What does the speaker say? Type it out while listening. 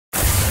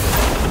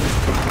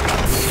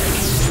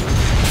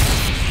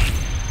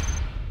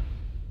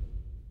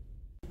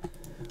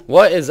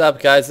What is up,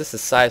 guys? This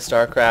is PsY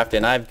StarCraft,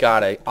 and I've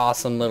got an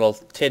awesome little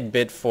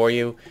tidbit for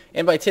you.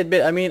 And by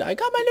tidbit, I mean I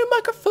got my new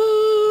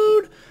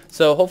microphone!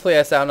 So hopefully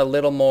I sound a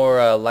little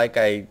more like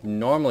I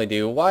normally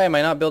do. Why am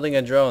I not building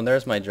a drone?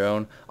 There's my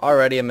drone.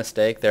 Already a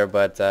mistake there,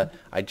 but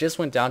I just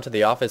went down to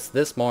the office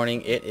this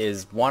morning. It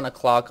is 1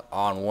 o'clock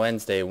on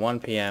Wednesday, 1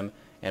 p.m.,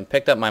 and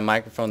picked up my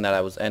microphone that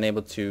I was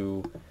unable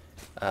to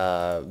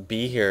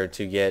be here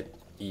to get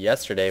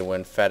yesterday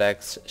when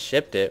FedEx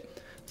shipped it.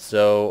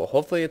 So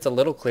hopefully it's a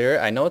little clearer.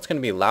 I know it's going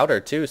to be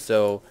louder too,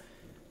 so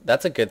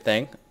that's a good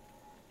thing,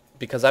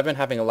 because I've been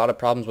having a lot of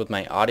problems with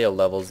my audio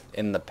levels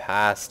in the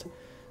past.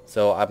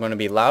 So I'm going to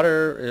be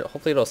louder.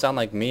 Hopefully it'll sound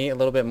like me a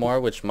little bit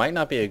more, which might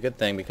not be a good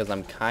thing because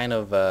I'm kind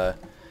of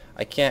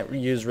I can't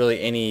use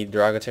really any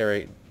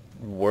derogatory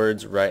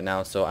words right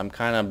now, so I'm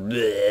kind of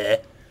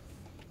bleh.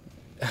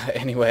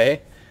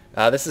 Anyway,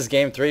 this is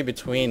game 3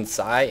 between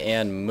PsY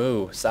and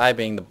Moo. PsY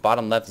being the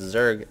bottom left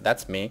Zerg,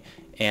 that's me,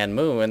 and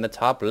Moo in the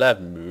top left.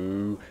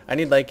 Moo. I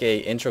need like a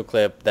intro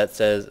clip that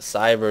says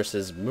PsY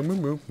versus Moo Moo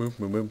Moo Moo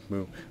Moo Moo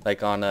Moo,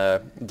 like on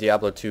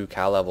Diablo 2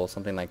 Cal level,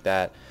 something like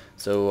that.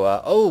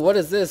 So oh, what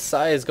is this?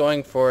 PsY is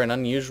going for an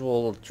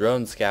unusual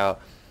drone scout.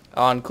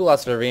 On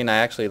Kulas Ravine, I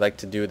actually like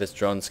to do this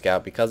drone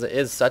scout because it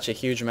is such a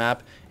huge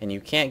map, and you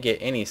can't get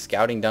any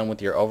scouting done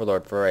with your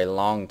Overlord for a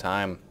long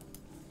time.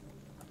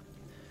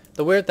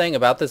 The weird thing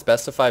about this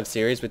best of 5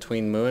 series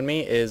between Moo and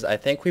me is I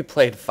think we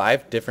played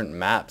 5 different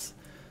maps.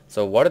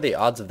 So what are the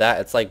odds of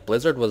that? It's like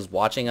Blizzard was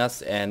watching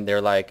us and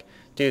they're like,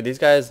 dude, these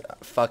guys are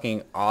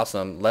fucking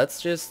awesome.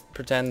 Let's just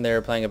pretend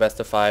they're playing a best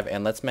of 5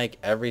 and let's make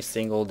every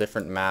single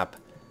different map.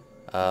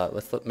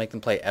 Let's make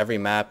them play every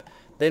map.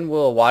 Then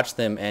we'll watch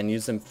them and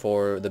use them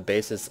for the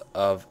basis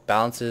of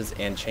balances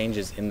and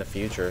changes in the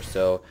future.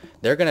 So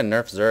they're going to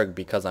nerf Zerg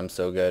because I'm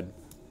so good.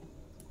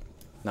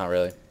 Not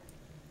really.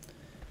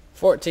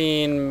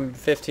 14,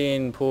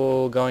 15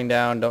 pool going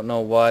down, don't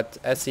know what.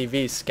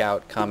 SCV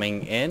scout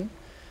coming in.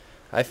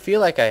 I feel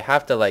like I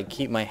have to like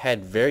keep my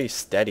head very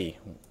steady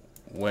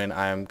when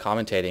I'm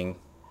commentating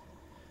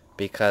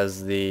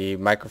because the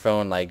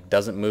microphone like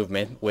doesn't move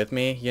with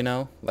me, you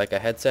know, like a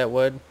headset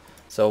would.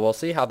 So we'll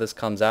see how this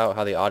comes out,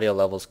 how the audio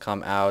levels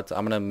come out.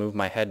 I'm gonna move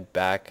my head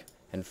back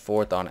and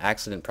forth on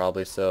accident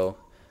probably, so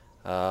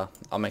I'll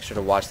make sure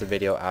to watch the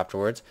video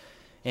afterwards.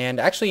 And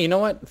actually, you know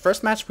what?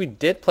 First match we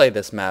did play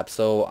this map,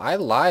 so I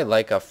lie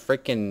like a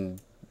freaking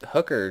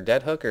hooker,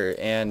 dead hooker,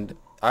 and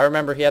I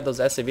remember he had those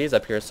SCVs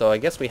up here, so I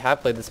guess we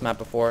have played this map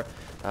before.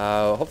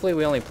 Hopefully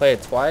we only played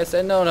it twice,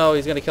 and no,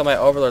 he's going to kill my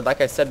Overlord.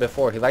 Like I said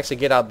before, he likes to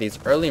get out these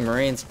early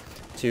Marines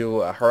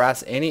to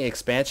harass any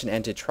expansion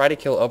and to try to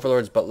kill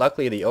Overlords, but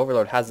luckily the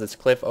Overlord has this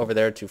cliff over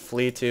there to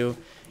flee to,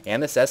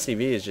 and this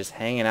SCV is just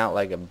hanging out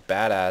like a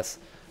badass.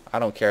 I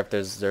don't care if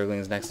there's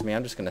Zerglings next to me.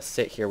 I'm just going to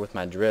sit here with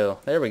my drill.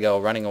 There we go,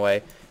 running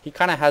away. He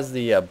kind of has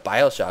the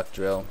Bioshock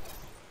drill.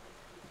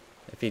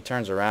 If he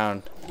turns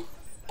around,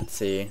 let's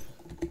see.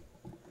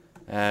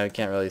 We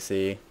can't really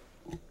see.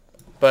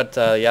 But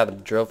yeah, the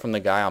drill from the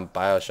guy on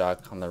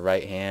Bioshock on the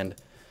right hand.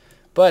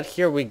 But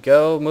here we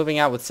go, moving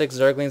out with 6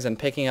 Zerglings and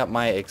picking up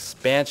my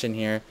expansion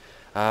here.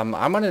 I'm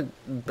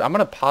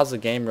gonna pause the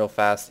game real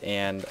fast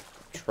and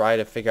try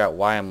to figure out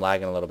why I'm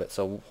lagging a little bit.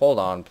 So hold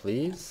on,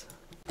 please.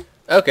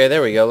 Okay,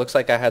 there we go. Looks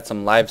like I had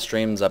some live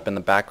streams up in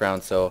the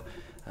background, so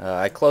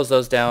I closed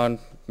those down,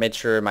 made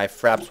sure my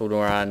fraps would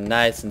run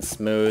nice and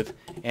smooth,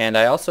 and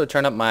I also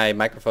turned up my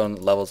microphone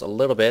levels a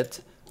little bit.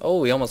 Oh,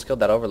 we almost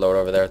killed that Overlord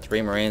over there,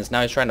 3 Marines.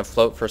 Now he's trying to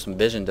float for some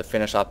vision to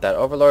finish off that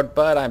Overlord,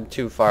 but I'm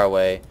too far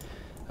away.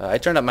 I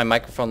turned up my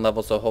microphone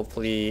level, so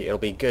hopefully it'll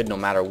be good no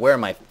matter where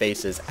my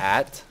face is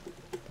at.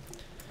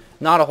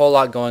 Not a whole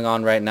lot going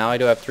on right now. I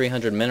do have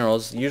 300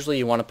 minerals. Usually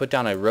you want to put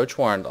down a Roach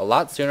Warren a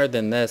lot sooner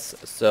than this,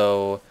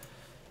 so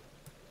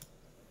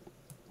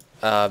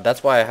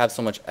that's why I have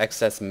so much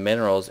excess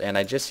minerals, and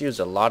I just used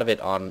a lot of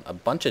it on a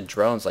bunch of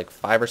drones, like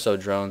 5 or so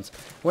drones.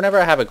 Whenever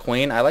I have a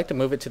queen, I like to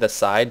move it to the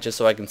side just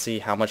so I can see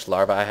how much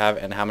larva I have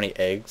and how many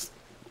eggs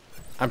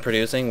I'm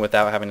producing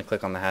without having to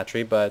click on the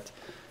hatchery, but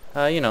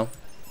you know,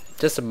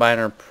 just a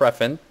minor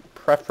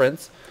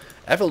preference.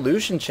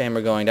 Evolution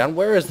chamber going down.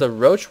 Where is the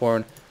Roach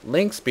Warren?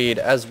 Link speed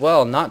as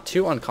well, not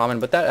too uncommon,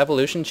 but that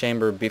evolution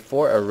chamber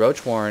before a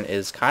Roach Warren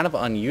is kind of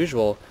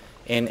unusual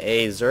in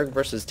a Zerg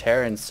versus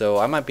Terran, so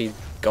I might be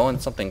going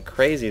something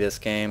crazy this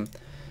game.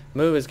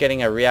 Moo is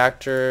getting a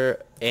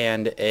reactor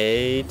and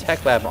a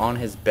tech lab on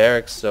his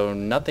barracks, so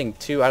nothing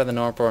too out of the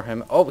norm for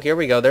him. Oh, here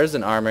we go. There's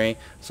an armory,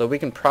 so we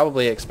can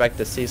probably expect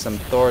to see some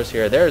Thors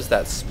here. There's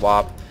that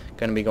swap.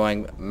 Going to be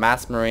going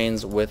mass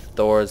Marines with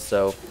Thors,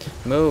 so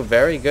Moo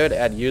very good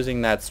at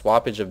using that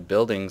swappage of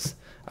buildings.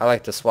 I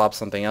like to swap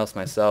something else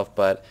myself,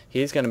 but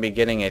he's going to be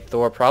getting a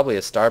Thor, probably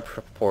a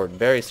starport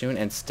very soon,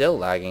 and still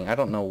lagging. I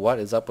don't know what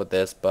is up with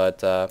this,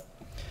 but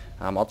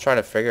I'll try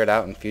to figure it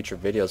out in future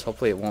videos.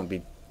 Hopefully it won't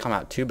come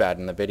out too bad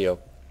in the video.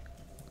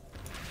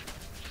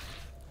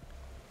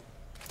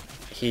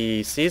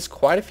 He sees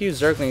quite a few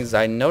Zerglings.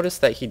 I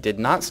noticed that he did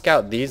not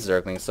scout these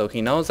Zerglings, so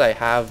he knows I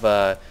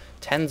have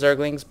 10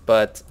 Zerglings,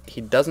 but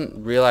he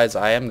doesn't realize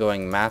I am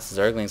going mass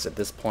Zerglings at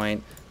this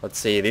point. Let's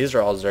see, these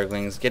are all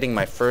Zerglings. Getting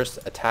my first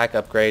attack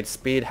upgrade.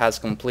 Speed has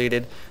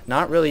completed.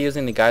 Not really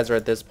using the geyser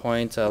at this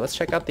point. Let's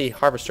check out the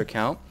harvester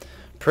count.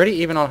 Pretty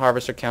even on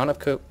harvester count.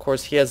 Of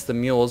course, he has the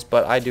mules,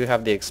 but I do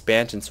have the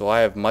expansion, so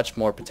I have much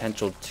more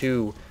potential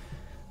to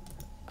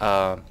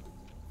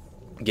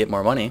get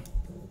more money.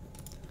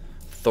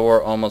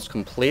 Thor almost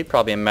complete.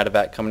 Probably a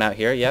medevac coming out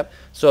here. Yep.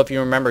 So if you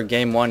remember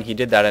game 1, he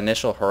did that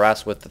initial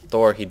harass with the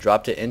Thor. He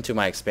dropped it into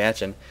my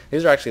expansion.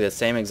 These are actually the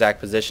same exact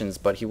positions,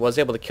 but he was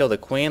able to kill the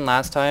queen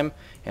last time,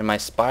 and my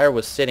spire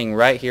was sitting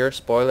right here.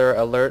 Spoiler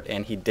alert,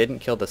 and he didn't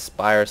kill the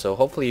spire. So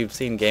hopefully you've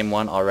seen game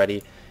 1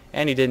 already,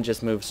 and he didn't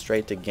just move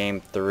straight to game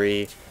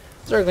 3.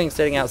 Zergling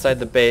sitting outside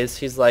the base.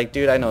 He's like,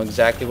 dude, I know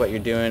exactly what you're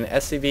doing.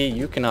 SCV,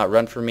 you cannot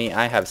run for me.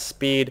 I have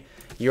speed.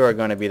 You are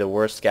going to be the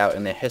worst scout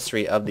in the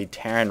history of the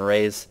Terran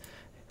race.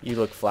 You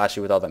look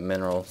flashy with all the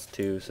minerals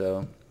too,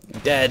 so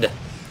dead.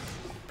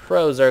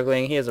 Pro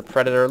Zergling, he is a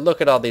predator. Look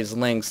at all these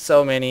links,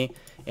 so many.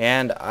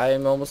 And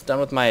I'm almost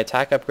done with my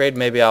attack upgrade.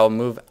 Maybe I'll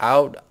move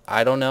out.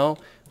 I don't know.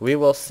 We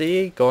will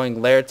see.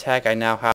 Going lair tech, I now have